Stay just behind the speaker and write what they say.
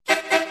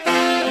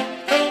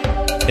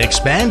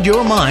Expand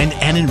your mind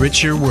and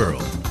enrich your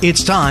world.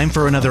 It's time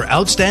for another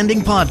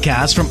outstanding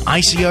podcast from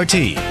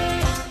ICRT.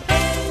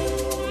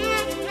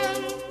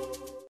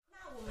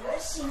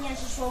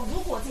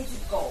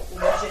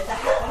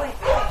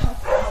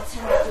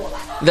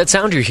 That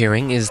sound you're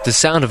hearing is the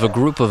sound of a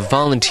group of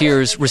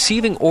volunteers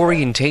receiving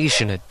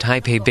orientation at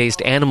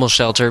Taipei-based animal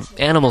shelter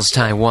Animals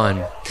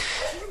Taiwan.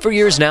 For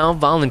years now,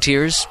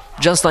 volunteers,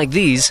 just like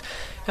these,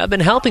 have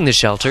been helping the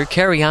shelter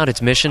carry out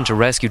its mission to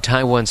rescue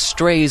Taiwan's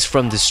strays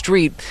from the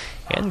street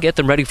and get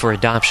them ready for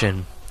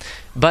adoption.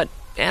 But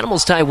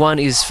Animals Taiwan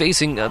is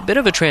facing a bit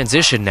of a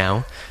transition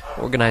now.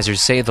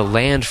 Organizers say the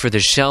land for the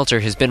shelter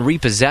has been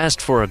repossessed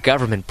for a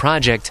government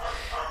project,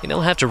 and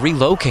they'll have to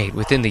relocate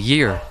within the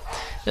year.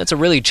 That's a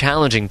really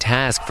challenging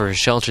task for a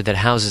shelter that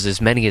houses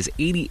as many as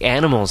 80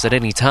 animals at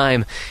any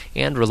time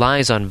and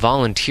relies on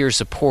volunteer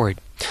support.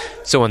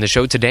 So on the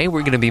show today,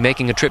 we're going to be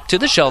making a trip to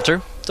the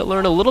shelter to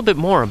learn a little bit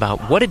more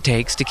about what it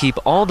takes to keep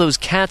all those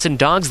cats and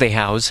dogs they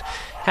house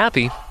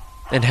happy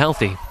and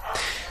healthy.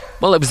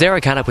 Well, I was there,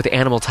 I caught up with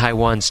Animal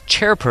Taiwan's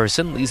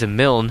chairperson, Lisa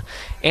Milne,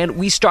 and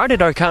we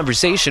started our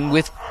conversation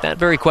with that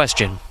very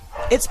question.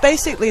 It's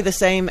basically the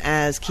same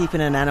as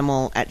keeping an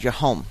animal at your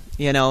home.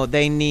 You know,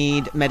 they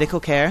need medical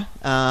care.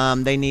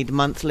 They need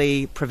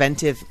monthly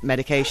preventive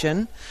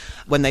medication.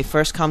 When they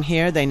first come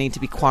here, they need to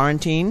be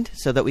quarantined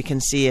so that we can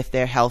see if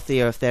they're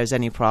healthy or if there's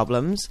any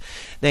problems.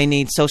 They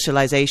need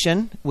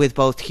socialization with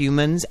both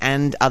humans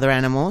and other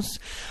animals.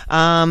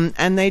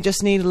 And they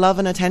just need love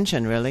and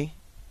attention, really.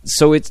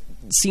 So it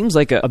seems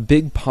like a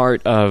big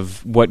part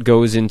of what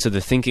goes into the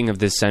thinking of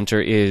this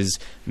center is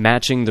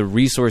matching the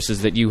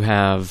resources that you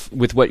have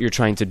with what you're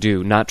trying to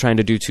do, not trying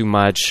to do too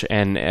much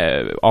and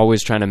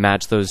always trying to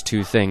match those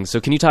two things.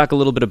 So can you talk a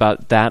little bit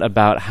about that,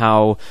 about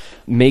how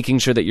making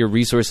sure that your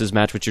resources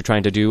match what you're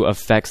trying to do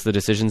affects the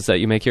decisions that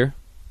you make here?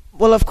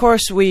 Well, of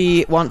course,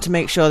 we want to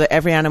make sure that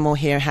every animal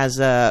here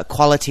has a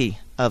quality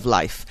of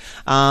life.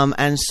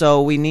 And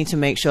so we need to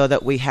make sure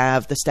that we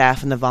have the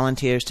staff and the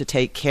volunteers to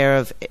take care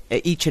of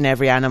each and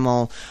every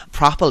animal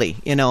properly,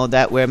 you know,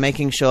 that we're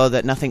making sure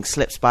that nothing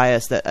slips by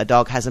us, that a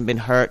dog hasn't been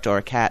hurt or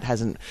a cat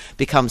hasn't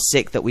become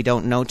sick that we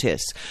don't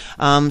notice.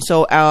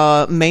 So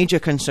our major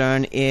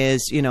concern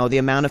is, you know, the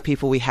amount of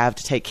people we have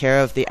to take care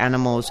of the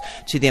animals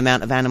to the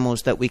amount of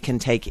animals that we can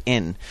take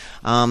in.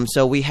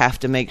 So we have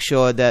to make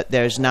sure that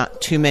there's not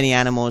too many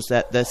animals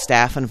that the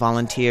staff and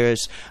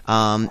volunteers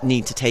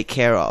need to take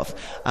care of.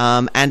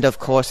 And of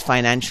course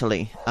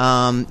financially,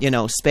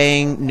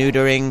 spaying,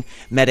 neutering,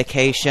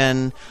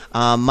 medication,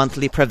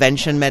 monthly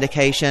prevention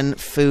medication,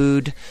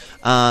 food,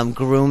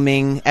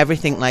 grooming,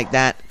 everything like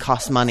that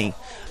costs money.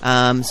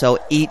 So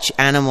each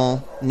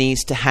animal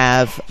needs to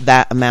have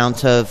that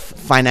amount of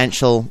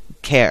financial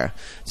care.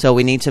 So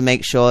we need to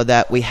make sure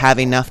that we have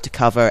enough to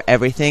cover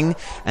everything,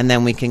 and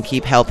then we can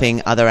keep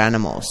helping other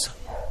animals.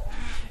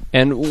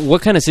 And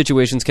what kind of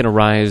situations can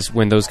arise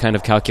when those kind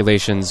of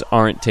calculations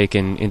aren't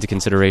taken into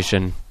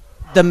consideration?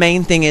 The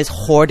main thing is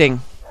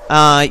hoarding.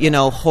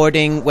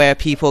 Hoarding where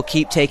people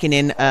keep taking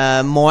in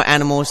more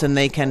animals than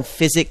they can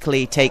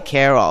physically take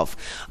care of.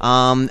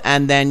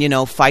 And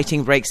then,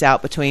 fighting breaks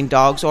out between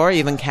dogs or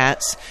even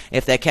cats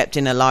if they're kept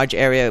in a large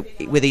area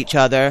with each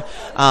other.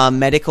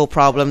 Medical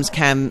problems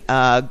can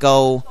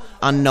go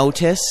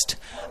unnoticed.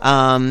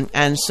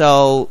 And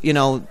so,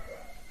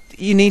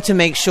 you need to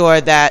make sure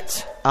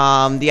that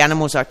the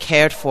animals are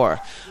cared for.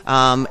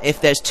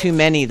 If there's too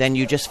many, then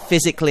you just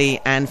physically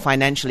and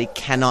financially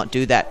cannot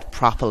do that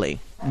properly.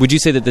 Would you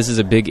say that this is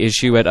a big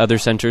issue at other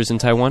centers in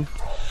Taiwan?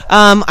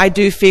 I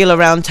do feel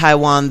around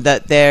Taiwan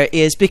that there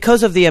is,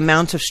 because of the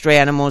amount of stray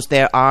animals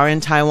there are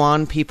in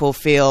Taiwan, people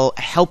feel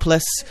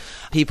helpless.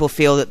 People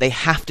feel that they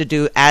have to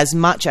do as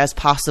much as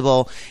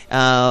possible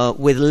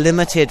with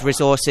limited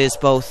resources,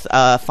 both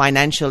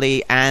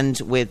financially and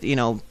with,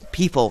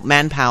 people,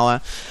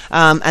 manpower.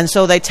 And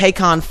so they take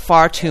on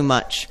far too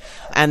much.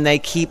 And they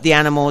keep the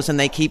animals and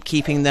they keep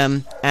keeping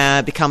them,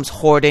 becomes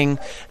hoarding,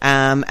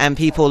 and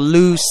people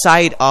lose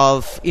sight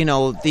of,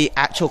 the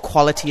actual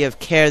quality of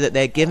care that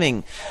they're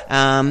giving.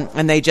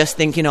 And they just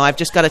think, I've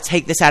just got to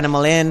take this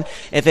animal in.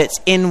 If it's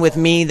in with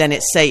me, then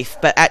it's safe.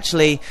 But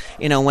actually,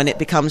 when it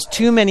becomes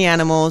too many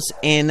animals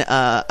in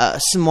a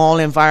small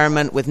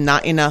environment with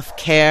not enough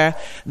care,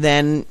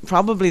 then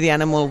probably the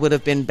animal would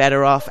have been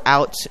better off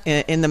out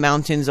in the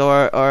mountains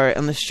or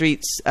on the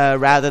streets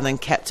rather than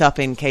kept up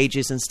in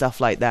cages and stuff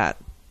like that.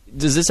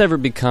 Does this ever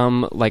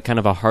become like kind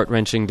of a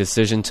heart-wrenching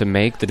decision to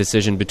make, the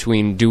decision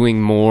between doing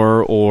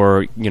more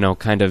or,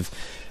 kind of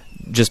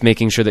just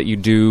making sure that you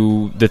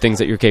do the things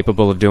that you're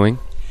capable of doing?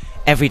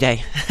 Every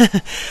day.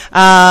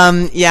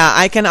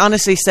 I can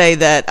honestly say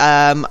that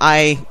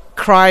I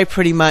cry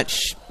pretty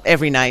much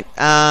every night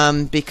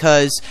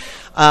because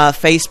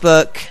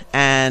Facebook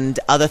and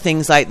other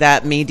things like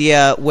that,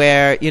 media,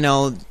 where,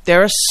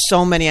 there are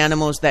so many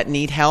animals that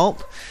need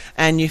help.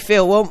 And you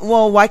feel,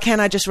 well, why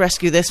can't I just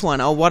rescue this one?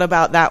 Or what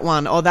about that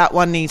one? Or that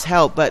one needs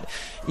help. But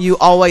you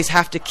always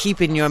have to keep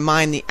in your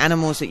mind the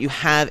animals that you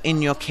have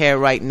in your care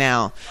right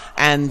now.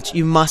 And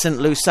you mustn't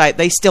lose sight.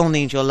 They still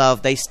need your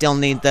love. They still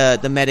need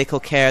the medical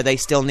care. They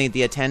still need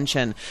the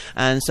attention.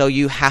 And so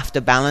you have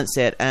to balance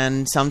it.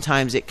 And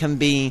sometimes it can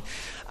be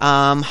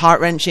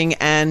heart-wrenching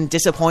and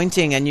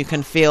disappointing. And you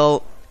can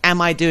feel,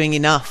 am I doing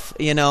enough?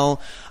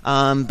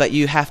 But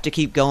you have to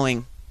keep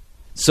going.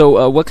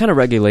 So what kind of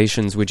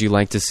regulations would you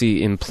like to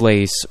see in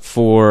place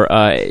for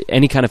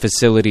any kind of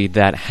facility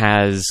that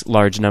has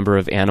large number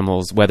of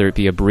animals, whether it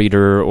be a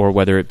breeder or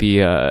whether it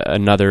be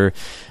another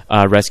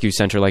rescue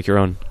center like your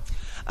own?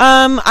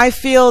 I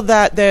feel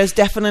that there's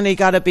definitely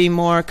got to be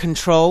more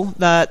control,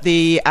 that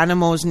the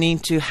animals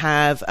need to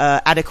have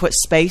adequate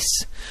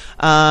space,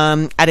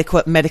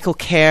 adequate medical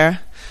care,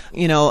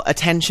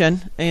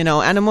 attention.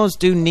 Animals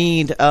do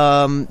need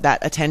that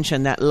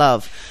attention, that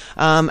love.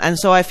 And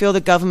so I feel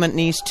the government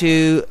needs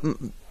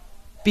to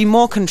be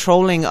more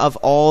controlling of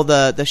all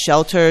the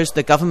shelters,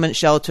 the government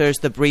shelters,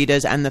 the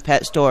breeders, and the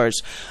pet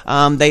stores.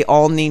 They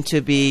all need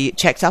to be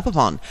checked up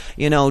upon.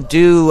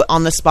 Do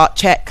on-the-spot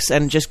checks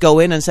and just go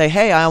in and say,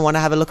 hey, I want to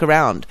have a look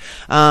around.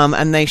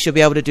 And they should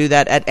be able to do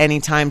that at any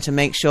time to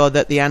make sure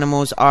that the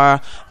animals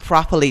are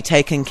properly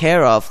taken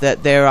care of,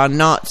 that there are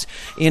not,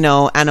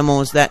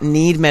 animals that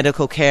need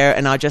medical care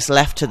and are just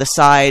left to the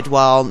side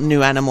while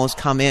new animals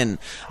come in.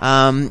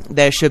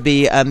 There should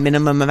be a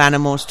minimum of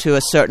animals to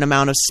a certain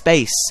amount of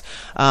space.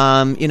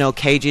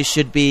 Cages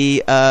should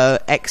be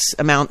X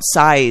amount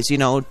size,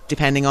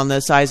 depending on the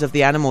size of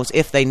the animals,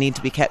 if they need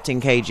to be kept in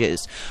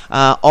cages.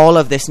 All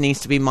of this needs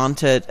to be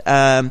monitored.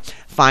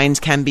 Fines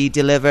can be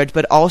delivered,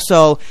 but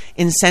also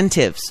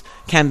incentives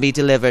can be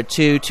delivered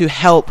to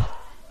help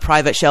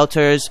private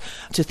shelters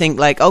to think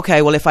like,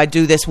 okay, well, if I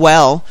do this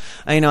well,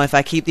 if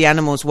I keep the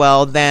animals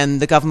well, then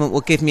the government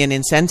will give me an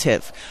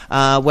incentive,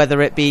 whether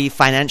it be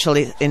financial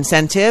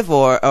incentive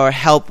or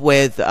help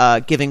with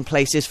giving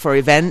places for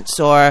events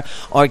or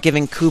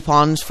giving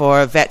coupons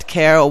for vet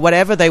care or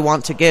whatever they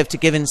want to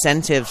give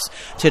incentives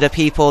to the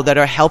people that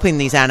are helping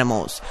these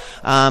animals.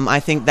 I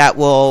think that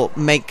will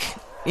make,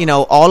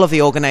 all of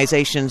the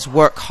organizations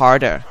work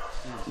harder.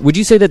 Would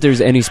you say that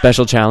there's any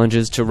special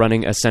challenges to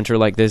running a center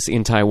like this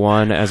in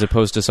Taiwan as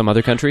opposed to some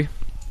other country?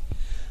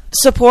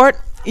 Support.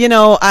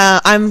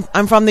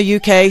 I'm from the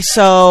UK,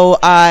 so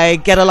I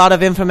get a lot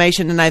of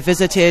information, and I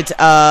visited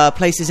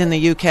places in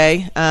the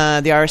UK,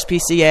 the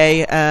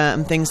RSPCA,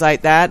 and things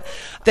like that.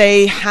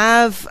 They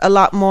have a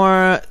lot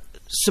more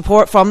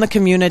support from the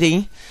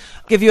community.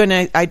 Give you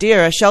an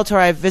idea, a shelter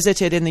I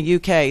visited in the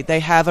UK, they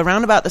have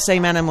around about the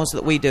same animals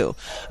that we do,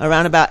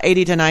 around about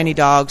 80 to 90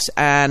 dogs,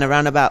 and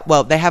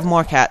they have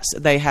more cats.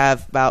 They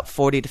have about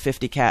 40 to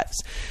 50 cats,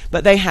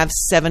 but they have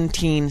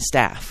 17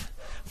 staff,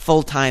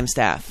 full-time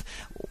staff.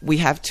 We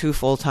have 2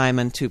 full-time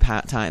and 2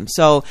 part-time.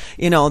 So,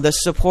 the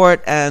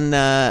support and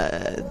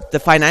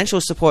the financial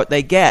support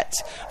they get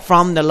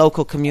from the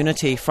local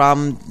community,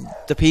 from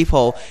the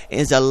people,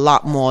 is a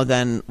lot more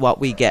than what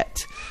we get.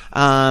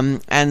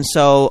 And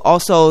so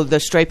also the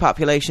stray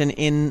population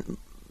in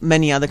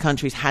many other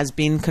countries has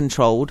been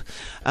controlled,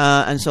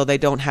 and so they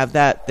don't have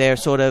that. They're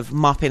sort of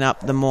mopping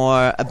up the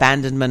more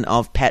abandonment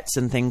of pets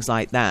and things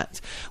like that.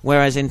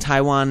 Whereas in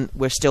Taiwan,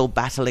 we're still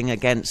battling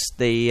against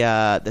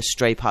the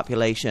stray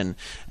population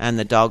and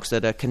the dogs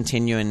that are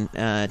continuing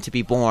to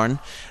be born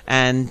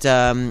and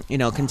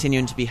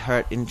continuing to be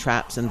hurt in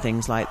traps and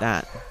things like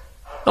that.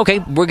 Okay,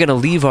 we're going to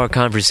leave our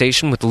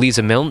conversation with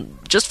Lisa Milne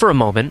just for a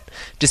moment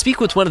to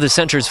speak with one of the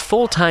center's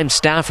full-time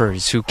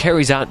staffers who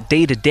carries out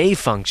day-to-day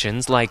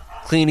functions like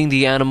cleaning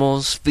the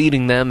animals,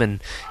 feeding them,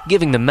 and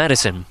giving them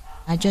medicine.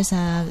 I just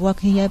work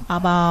here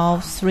about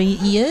 3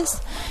 years,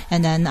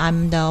 and then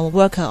I'm the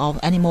worker of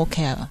animal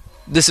care.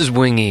 This is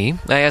Wing Yi.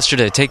 I asked her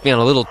to take me on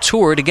a little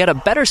tour to get a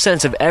better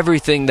sense of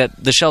everything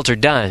that the shelter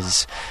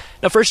does.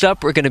 Now, first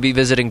up, we're going to be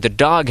visiting the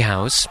dog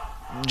house.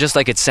 Just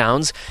like it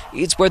sounds,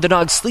 it's where the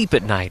dogs sleep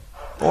at night,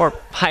 or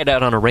hide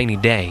out on a rainy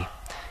day.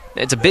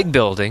 It's a big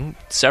building,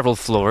 several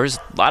floors,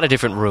 a lot of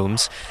different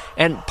rooms,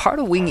 and part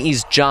of Wing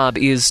Yi's job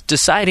is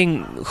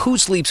deciding who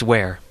sleeps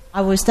where.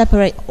 I will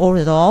separate all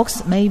the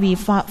dogs, maybe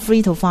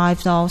 3 to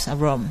 5 dogs a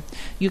room.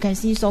 You can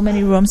see so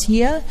many rooms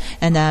here,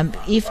 and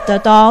if the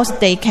dogs,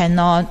 they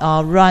cannot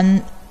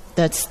run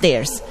the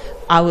stairs,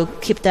 I will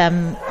keep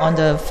them on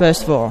the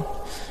first floor.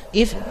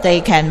 If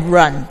they can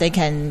run, they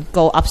can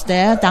go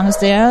upstairs,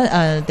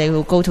 downstairs, they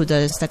will go to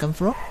the second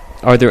floor.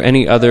 Are there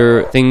any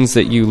other things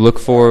that you look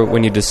for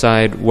when you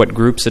decide what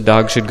groups a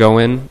dog should go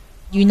in?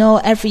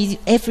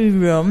 Every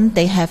room,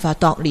 they have a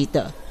dog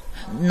leader.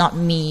 Not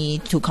me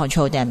to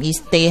control them.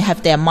 They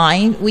have their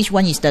mind, which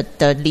one is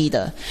the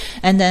leader.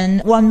 And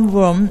then one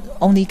room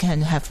only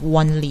can have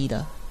one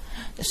leader.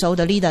 So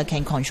the leader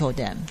can control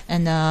them.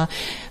 And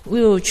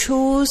we will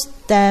choose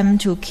them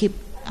to keep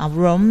a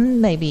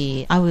room.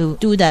 Maybe I will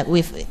do that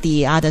with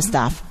the other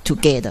staff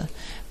together.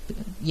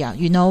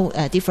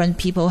 different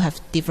people have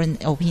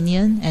different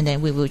opinion, and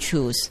then we will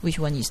choose which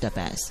one is the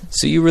best.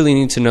 So you really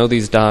need to know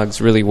these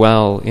dogs really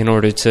well in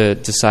order to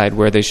decide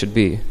where they should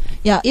be.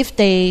 Yeah, if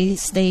they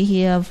stay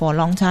here for a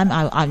long time,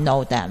 I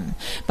know them.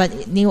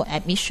 But new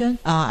admission,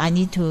 I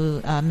need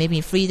to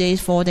maybe 3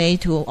 days, 4 days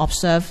to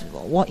observe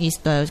what is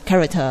the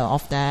character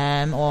of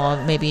them, or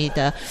maybe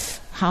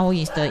how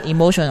is the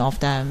emotion of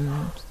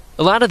them.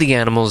 A lot of the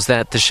animals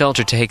that the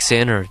shelter takes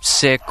in are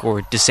sick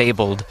or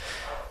disabled.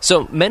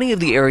 So many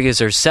of the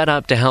areas are set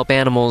up to help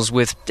animals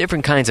with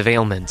different kinds of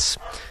ailments.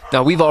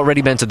 Now, we've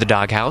already been to the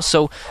doghouse,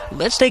 so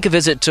let's take a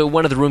visit to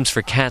one of the rooms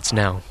for cats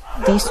now.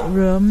 This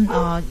room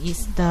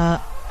is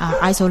the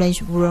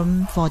isolation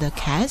room for the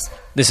cats.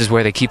 This is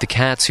where they keep the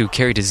cats who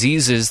carry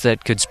diseases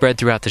that could spread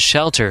throughout the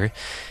shelter.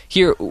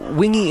 Here,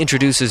 Wingy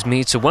introduces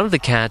me to one of the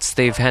cats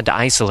they've had to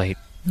isolate.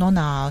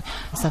 Nona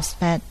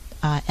suspect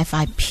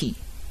FIP.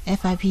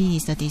 FIP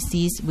is a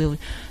disease will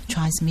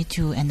transmit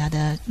to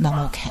another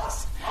normal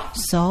cat.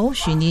 So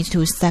she needs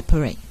to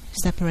separate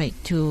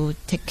to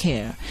take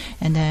care,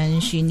 and then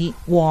she need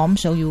warm,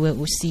 so you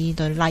will see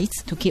the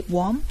lights to keep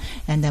warm,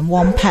 and then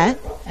warm pad,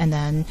 and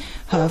then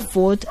her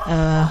food,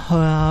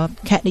 her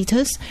cat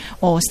litters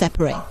all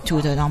separate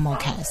to the normal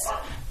cats.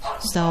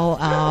 So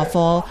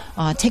for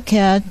take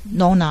care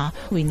Nona,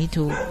 we need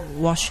to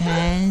wash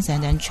hands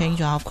and then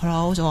change our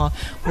clothes or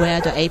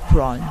wear the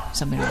apron,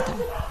 something like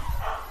that.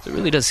 It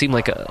really does seem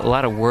like a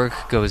lot of work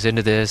goes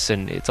into this,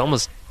 and it's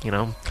almost,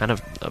 kind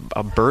of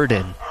a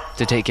burden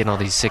to take in all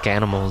these sick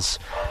animals.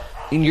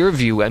 In your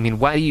view, I mean,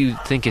 why do you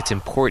think it's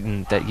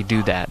important that you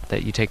do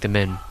that you take them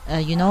in?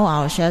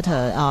 Our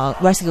shelter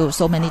rescue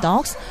so many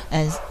dogs,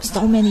 and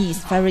so many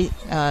is very,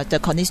 the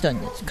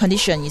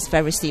condition is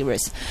very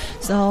serious.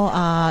 So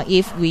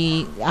if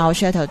our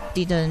shelter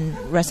didn't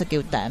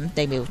rescue them,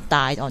 they will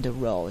die on the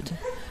road.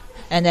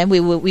 And then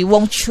we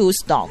won't choose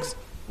dogs.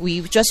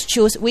 We just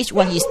choose which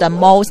one is the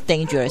most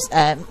dangerous,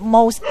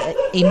 most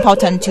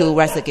important to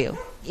rescue.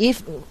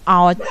 If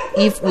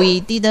we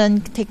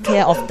didn't take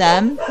care of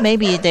them,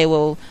 maybe they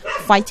will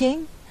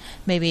fighting,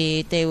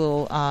 maybe they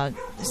will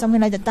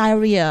something like the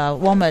diarrhea,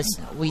 vomit,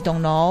 we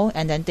don't know,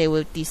 and then they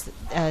will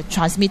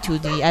transmit to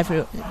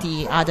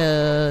the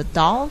other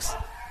dogs.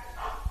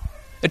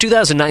 A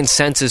 2009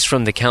 census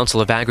from the Council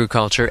of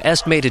Agriculture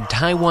estimated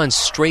Taiwan's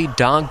stray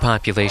dog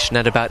population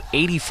at about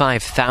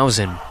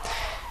 85,000.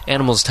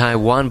 Animals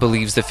Taiwan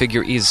believes the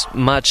figure is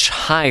much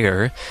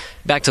higher.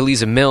 Back to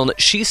Lisa Milne,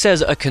 she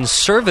says a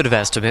conservative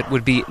estimate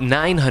would be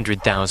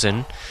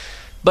 900,000.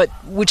 But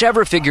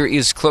whichever figure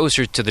is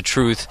closer to the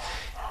truth,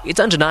 it's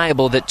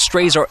undeniable that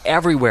strays are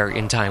everywhere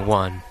in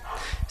Taiwan.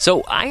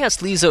 So I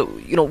asked Lisa,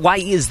 why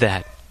is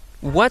that?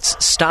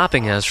 What's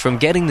stopping us from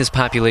getting this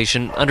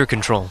population under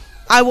control?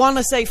 I want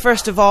to say,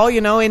 first of all,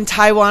 in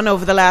Taiwan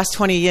over the last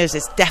 20 years,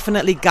 it's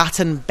definitely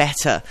gotten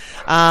better.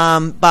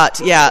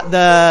 But yeah,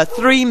 the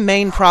three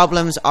main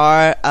problems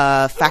are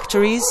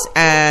factories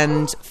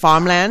and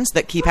farmlands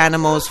that keep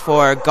animals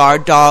for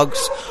guard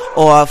dogs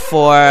or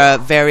for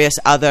various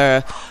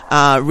other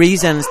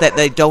reasons that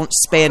they don't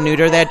spay and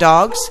neuter their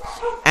dogs.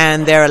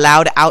 And they're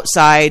allowed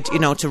outside,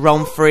 to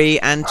roam free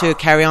and to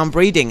carry on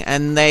breeding.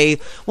 And they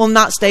will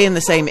not stay in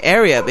the same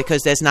area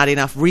because there's not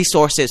enough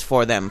resources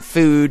for them,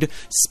 food,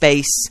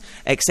 space,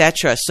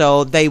 etc.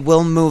 So they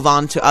will move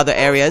on to other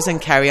areas and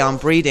carry on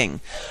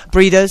breeding.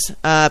 Breeders,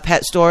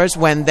 pet stores,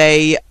 when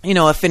they,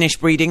 are finished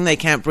breeding, they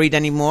can't breed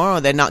anymore,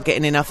 or they're not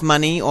getting enough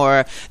money,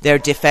 or they're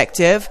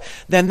defective,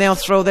 then they'll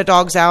throw their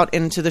dogs out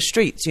into the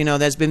streets.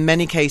 There's been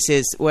many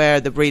cases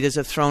where the breeders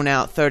have thrown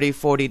out 30,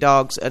 40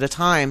 dogs at a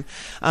time.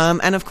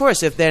 And of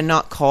course, if they're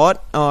not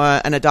caught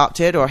and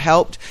adopted or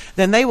helped,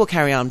 then they will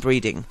carry on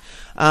breeding.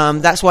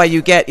 That's why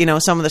you get,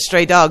 some of the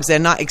stray dogs, they're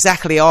not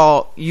exactly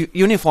all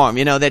uniform.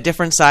 They're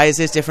different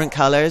sizes, different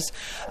colors.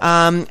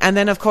 And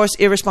then, of course,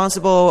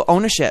 irresponsible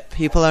ownership.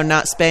 People are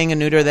not spaying and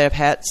neuter their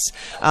pets.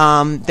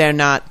 They're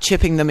not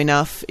chipping them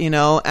enough,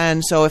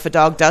 And so if a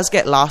dog does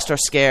get lost or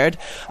scared,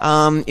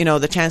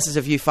 the chances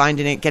of you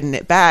finding it, getting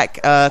it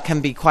back, can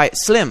be quite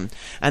slim.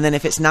 And then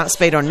if it's not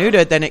spayed or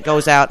neutered, then it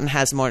goes out and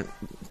has more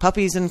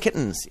puppies and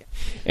kittens.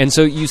 And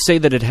so you say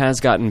that it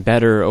has gotten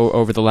better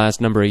over the last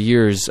number of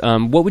years.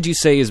 What would you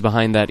say is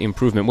behind that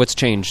improvement? What's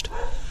changed?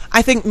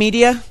 I think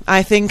media.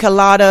 I think a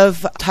lot of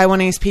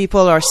Taiwanese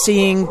people are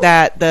seeing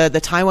that the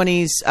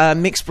Taiwanese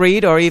mixed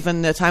breed, or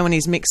even the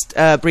Taiwanese mixed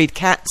breed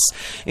cats,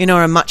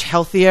 are much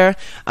healthier.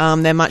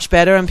 They're much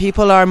better, and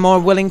people are more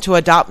willing to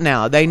adopt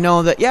now. They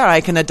know that, I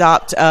can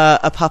adopt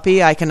a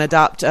puppy, I can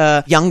adopt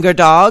a younger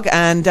dog,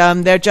 and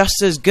they're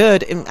just as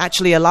good,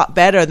 actually a lot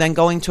better than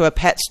going to a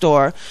pet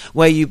store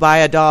where you buy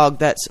a dog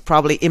that's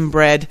probably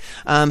inbred,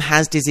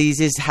 has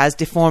diseases, has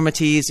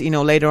deformities,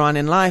 later on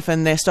in life,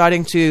 and they're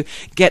starting to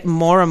get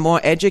more and and more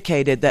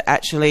educated that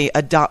actually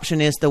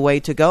adoption is the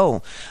way to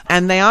go.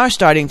 And they are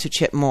starting to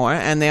chip more,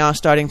 and they are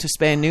starting to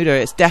spay and neuter.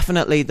 It's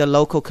definitely the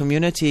local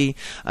community,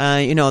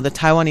 the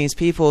Taiwanese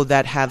people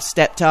that have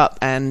stepped up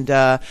and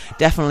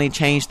definitely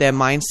changed their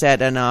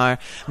mindset and are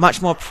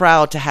much more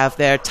proud to have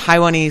their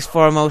Taiwanese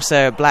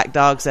Formosa black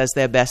dogs as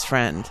their best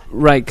friend.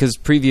 Right, because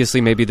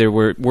previously maybe there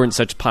weren't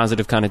such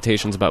positive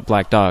connotations about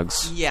black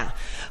dogs. Yeah.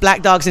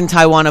 Black dogs in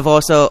Taiwan have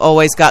also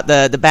always got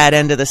the bad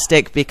end of the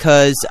stick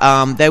because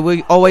they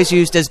were always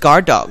used as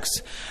guard dogs.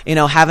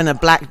 Having a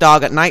black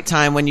dog at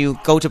nighttime when you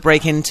go to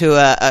break into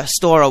a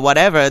store or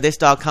whatever, this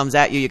dog comes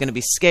at you, you're going to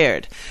be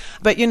scared.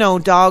 But,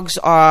 dogs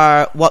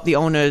are what the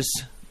owners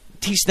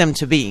teach them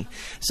to be.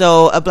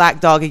 So a black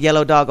dog, a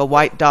yellow dog, a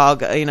white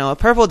dog, a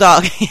purple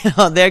dog,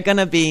 they're going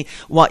to be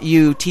what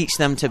you teach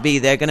them to be.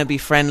 They're going to be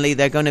friendly.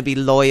 They're going to be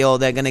loyal.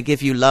 They're going to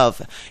give you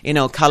love.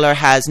 Color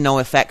has no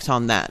effect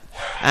on that.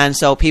 And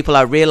so people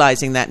are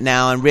realizing that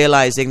now and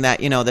realizing that,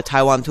 the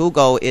Taiwan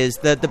Tugo is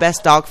the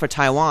best dog for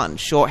Taiwan.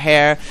 Short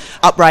hair,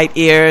 upright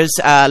ears,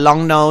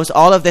 long nose,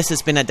 all of this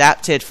has been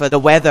adapted for the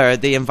weather,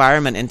 the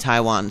environment in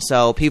Taiwan.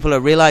 So people are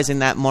realizing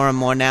that more and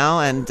more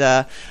now and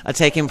are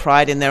taking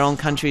pride in their own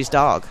country's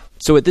dog.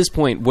 So at this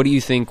point, what do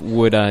you think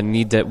would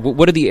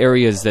what are the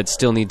areas that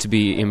still need to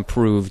be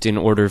improved in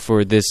order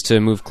for this to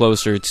move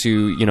closer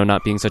to,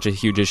 not being such a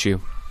huge issue?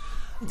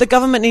 The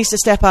government needs to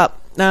step up.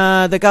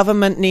 The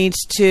government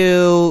needs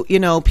to,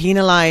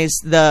 penalize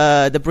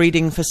the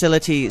breeding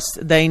facilities.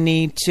 They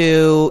need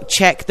to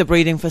check the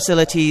breeding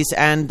facilities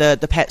and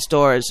the pet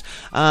stores,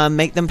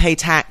 make them pay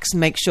tax,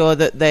 make sure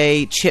that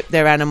they chip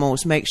their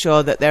animals, make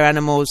sure that their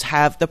animals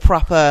have the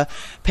proper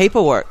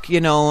paperwork.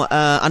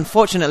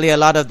 Unfortunately, a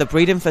lot of the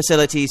breeding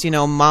facilities,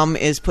 mom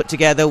is put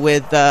together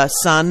with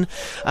son,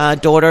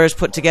 daughter is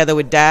put together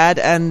with dad,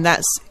 and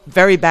that's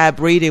very bad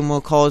breeding,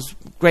 will cause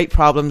great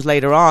problems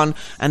later on,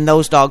 and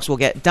those dogs will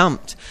get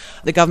dumped.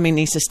 The government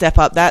needs to step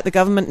up that. The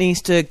government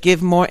needs to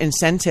give more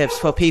incentives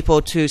for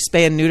people to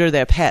spay and neuter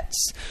their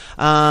pets.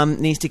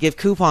 Needs to give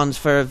coupons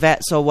for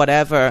vets or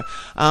whatever.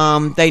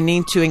 They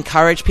need to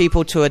encourage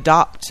people to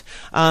adopt.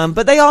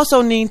 But they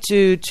also need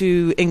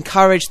to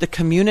encourage the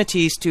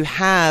communities to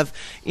have,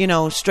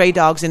 stray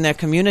dogs in their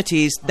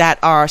communities that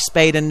are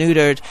spayed and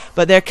neutered,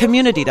 but they're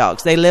community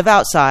dogs. They live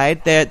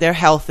outside. They're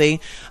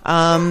healthy,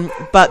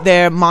 but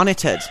they're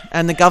monitored.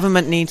 And the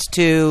government needs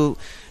to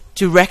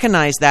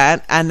recognize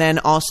that and then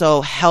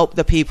also help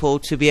the people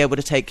to be able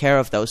to take care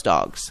of those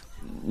dogs.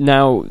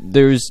 Now,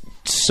 there's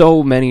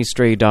so many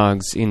stray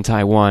dogs in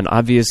Taiwan.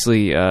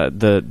 Obviously,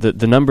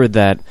 the number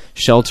that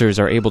shelters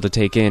are able to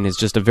take in is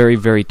just a very,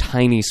 very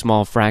tiny,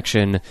 small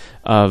fraction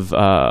of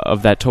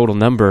that total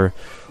number.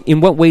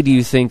 In what way do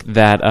you think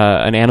that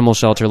an animal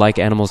shelter like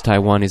Animals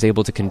Taiwan is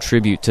able to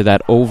contribute to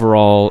that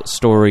overall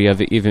story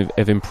of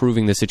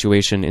improving the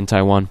situation in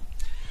Taiwan?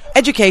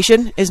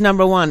 Education is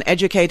number one.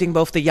 Educating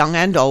both the young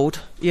and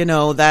old,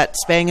 that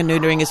spaying and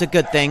neutering is a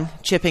good thing.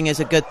 Chipping is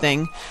a good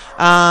thing.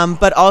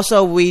 But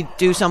also we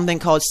do something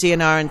called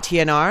CNR and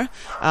TNR.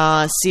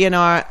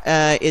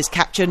 CNR is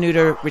capture,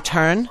 neuter,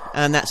 return,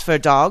 and that's for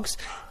dogs.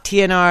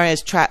 TNR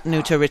is trap,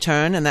 neuter,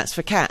 return, and that's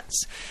for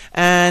cats.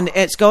 And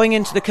it's going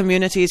into the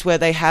communities where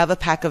they have a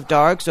pack of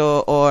dogs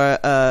or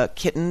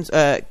kittens,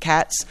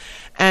 cats.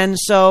 And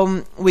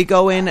so we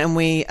go in and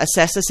we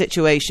assess the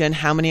situation,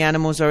 how many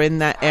animals are in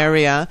that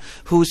area,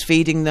 who's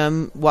feeding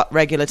them, what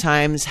regular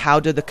times, how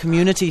do the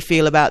community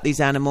feel about these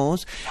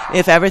animals.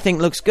 If everything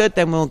looks good,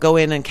 then we'll go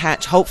in and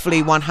catch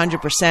hopefully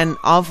 100%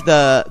 of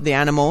the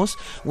animals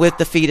with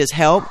the feeder's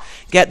help,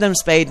 get them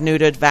spayed,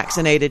 neutered,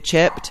 vaccinated,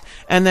 chipped,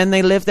 and then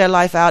they live their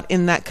life out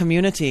in that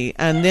community.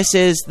 And this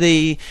is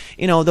the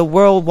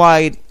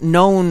worldwide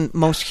known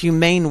most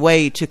humane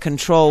way to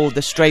control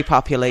the stray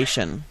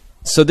population.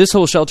 So this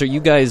whole shelter, you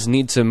guys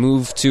need to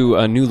move to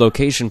a new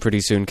location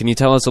pretty soon. Can you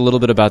tell us a little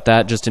bit about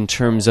that, just in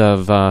terms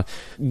of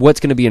what's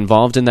going to be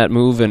involved in that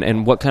move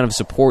and what kind of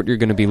support you're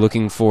going to be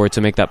looking for to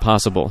make that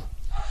possible?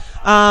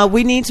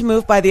 We need to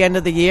move by the end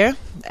of the year.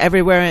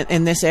 Everywhere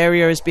in this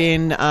area is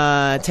being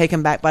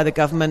taken back by the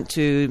government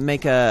to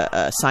make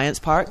a science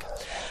park.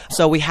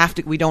 So we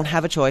don't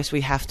have a choice.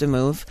 We have to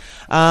move.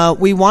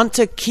 We want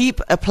to keep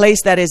a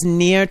place that is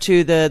near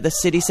to the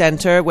city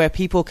center where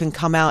people can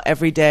come out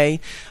every day.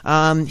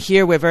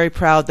 Here we're very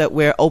proud that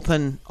we're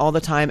open all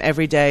the time,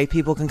 every day.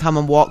 People can come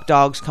and walk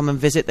dogs, come and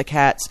visit the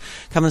cats,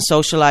 come and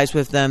socialize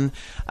with them.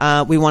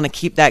 We want to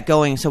keep that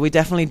going. So we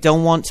definitely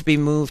don't want to be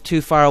moved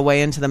too far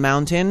away into the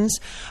mountains,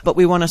 but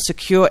we want a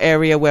secure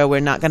area where we're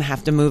not going to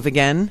have to move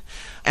again.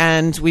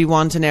 And we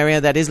want an area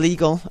that is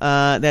legal.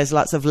 There's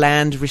lots of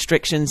land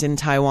restrictions in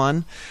Taiwan.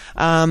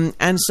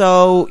 And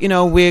so,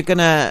 we're going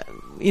to,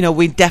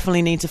 we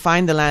definitely need to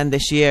find the land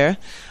this year.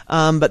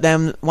 But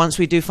then once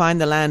we do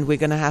find the land, we're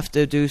going to have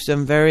to do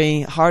some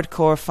very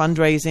hardcore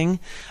fundraising.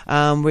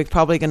 We're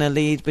probably going to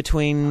need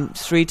between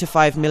 3 to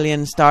 5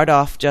 million start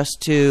off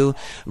just to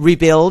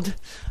rebuild.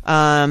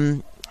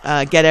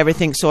 get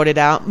everything sorted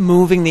out,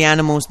 moving the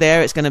animals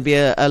there. It's going to be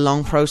a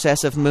long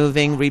process of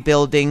moving,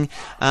 rebuilding,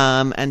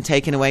 and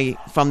taking away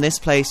from this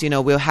place.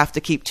 We'll have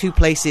to keep 2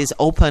 places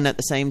open at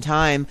the same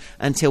time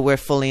until we're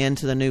fully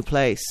into the new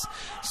place.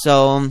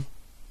 So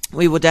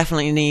we will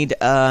definitely need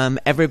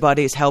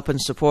everybody's help and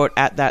support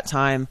at that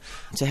time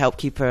to help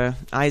keep our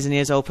eyes and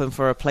ears open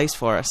for a place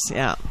for us.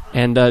 Yeah.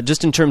 And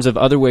just in terms of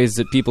other ways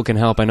that people can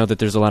help, I know that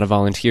there's a lot of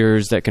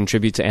volunteers that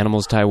contribute to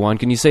Animals Taiwan.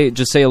 Can you say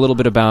a little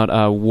bit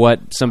about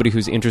what somebody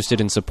who's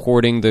interested in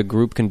supporting the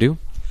group can do?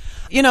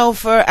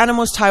 For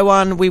Animals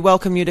Taiwan, we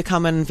welcome you to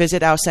come and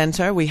visit our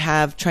center. We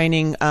have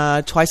training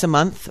twice a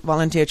month,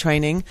 volunteer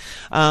training.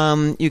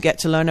 You get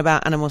to learn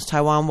about Animals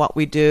Taiwan, what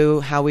we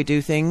do, how we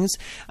do things.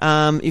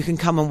 You can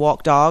come and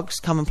walk dogs,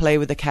 come and play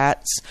with the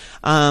cats.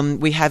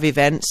 We have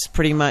events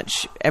pretty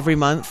much every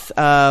month,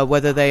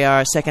 whether they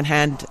are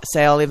secondhand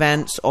sale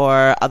events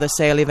or other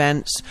sale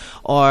events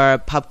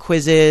or pub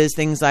quizzes,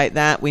 things like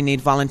that. We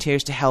need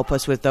volunteers to help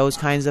us with those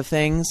kinds of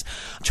things.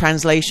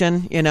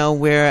 Translation,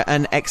 we're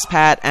an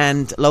expat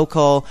and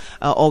local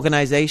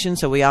organization,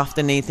 so we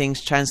often need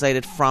things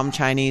translated from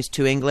Chinese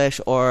to English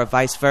or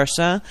vice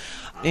versa.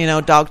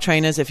 Dog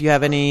trainers, if you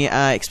have any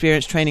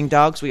experience training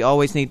dogs, we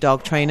always need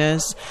dog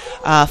trainers.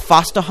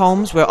 Foster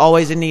homes, we're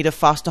always in need of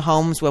foster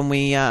homes when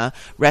we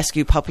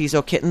rescue puppies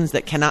or kittens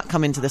that cannot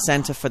come into the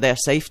center for their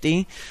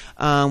safety.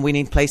 We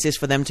need places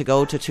for them to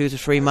go to 2 to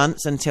 3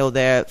 months until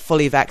they're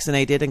fully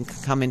vaccinated and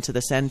can come into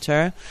the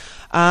center.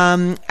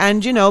 And,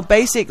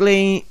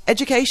 basically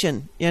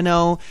education,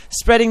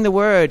 spreading the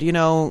word,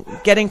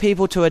 getting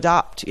people to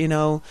adopt,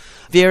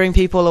 veering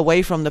people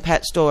away from the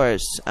pet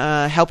stores,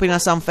 helping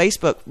us on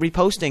Facebook,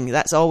 reposting.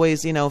 That's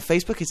always,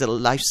 Facebook is a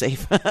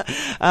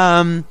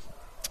lifesaver.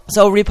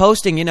 So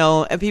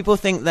reposting, and people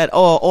think that,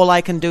 all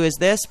I can do is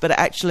this, but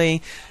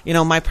actually,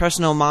 my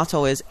personal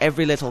motto is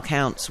every little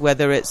counts,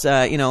 whether it's,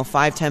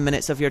 5-10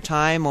 minutes of your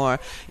time or,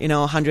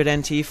 100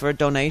 NT for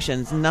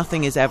donations.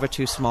 Nothing is ever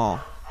too small.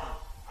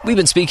 We've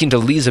been speaking to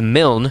Lisa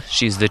Milne.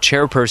 She's the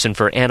chairperson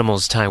for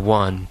Animals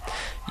Taiwan.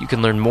 You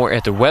can learn more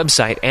at their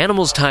website,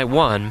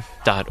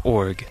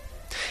 animalstaiwan.org.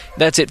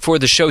 That's it for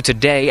the show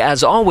today.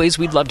 As always,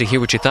 we'd love to hear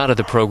what you thought of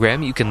the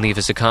program. You can leave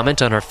us a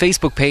comment on our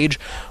Facebook page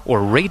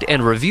or rate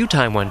and review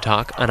Taiwan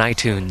Talk on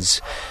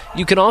iTunes.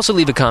 You can also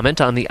leave a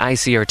comment on the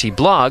ICRT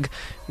blog,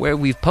 where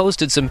we've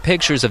posted some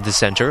pictures of the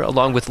center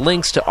along with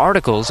links to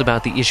articles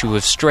about the issue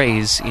of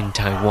strays in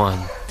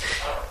Taiwan.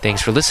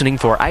 Thanks for listening.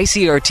 For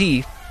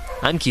ICRT,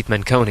 I'm Keith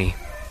Manconi.